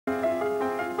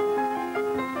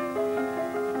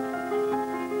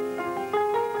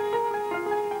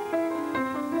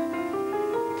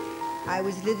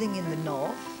was living in the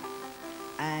north,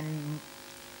 and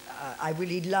I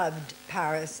really loved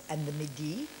Paris and the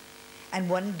Midi. And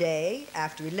one day,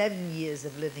 after 11 years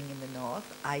of living in the north,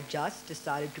 I just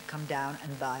decided to come down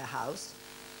and buy a house,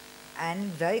 and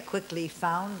very quickly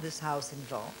found this house in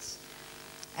Vence,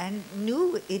 and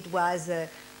knew it was a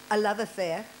love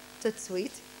affair, tout de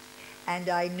suite, and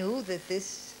I knew that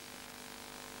this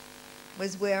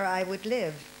was where I would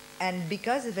live. And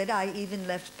because of it, I even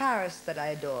left Paris, that I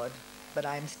adored, but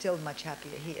I'm still much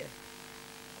happier here.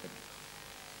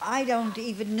 I don't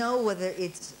even know whether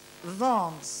it's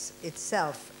Vence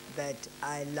itself that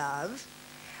I love,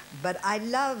 but I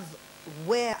love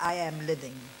where I am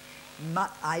living.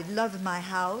 I love my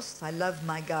house, I love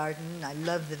my garden, I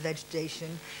love the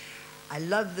vegetation, I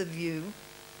love the view,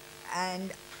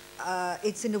 and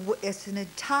it's an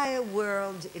entire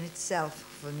world in itself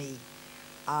for me.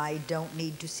 I don't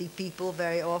need to see people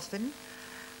very often,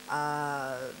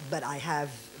 but I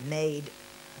have made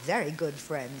very good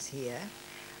friends here.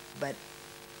 But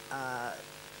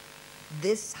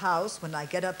this house, when I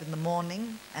get up in the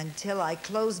morning, until I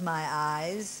close my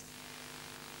eyes,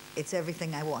 it's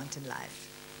everything I want in life.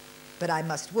 But I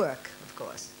must work, of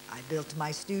course. I built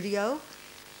my studio,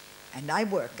 and I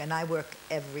work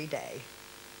every day.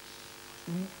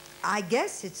 I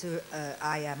guess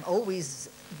I am always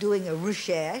doing a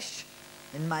recherche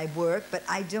in my work, but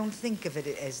I don't think of it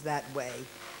as that way.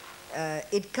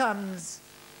 It comes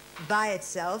by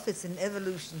itself. It's an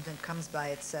evolution that comes by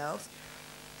itself.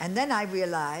 And then I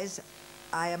realize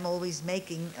I am always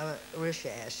making a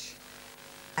recherche.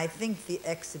 I think the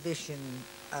exhibition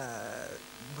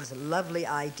was a lovely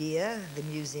idea. The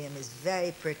museum is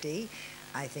very pretty.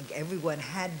 I think everyone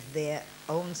had their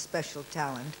own special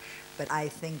talent, but I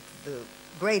think the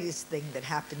greatest thing that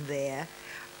happened there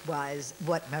was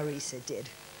what Marisa did.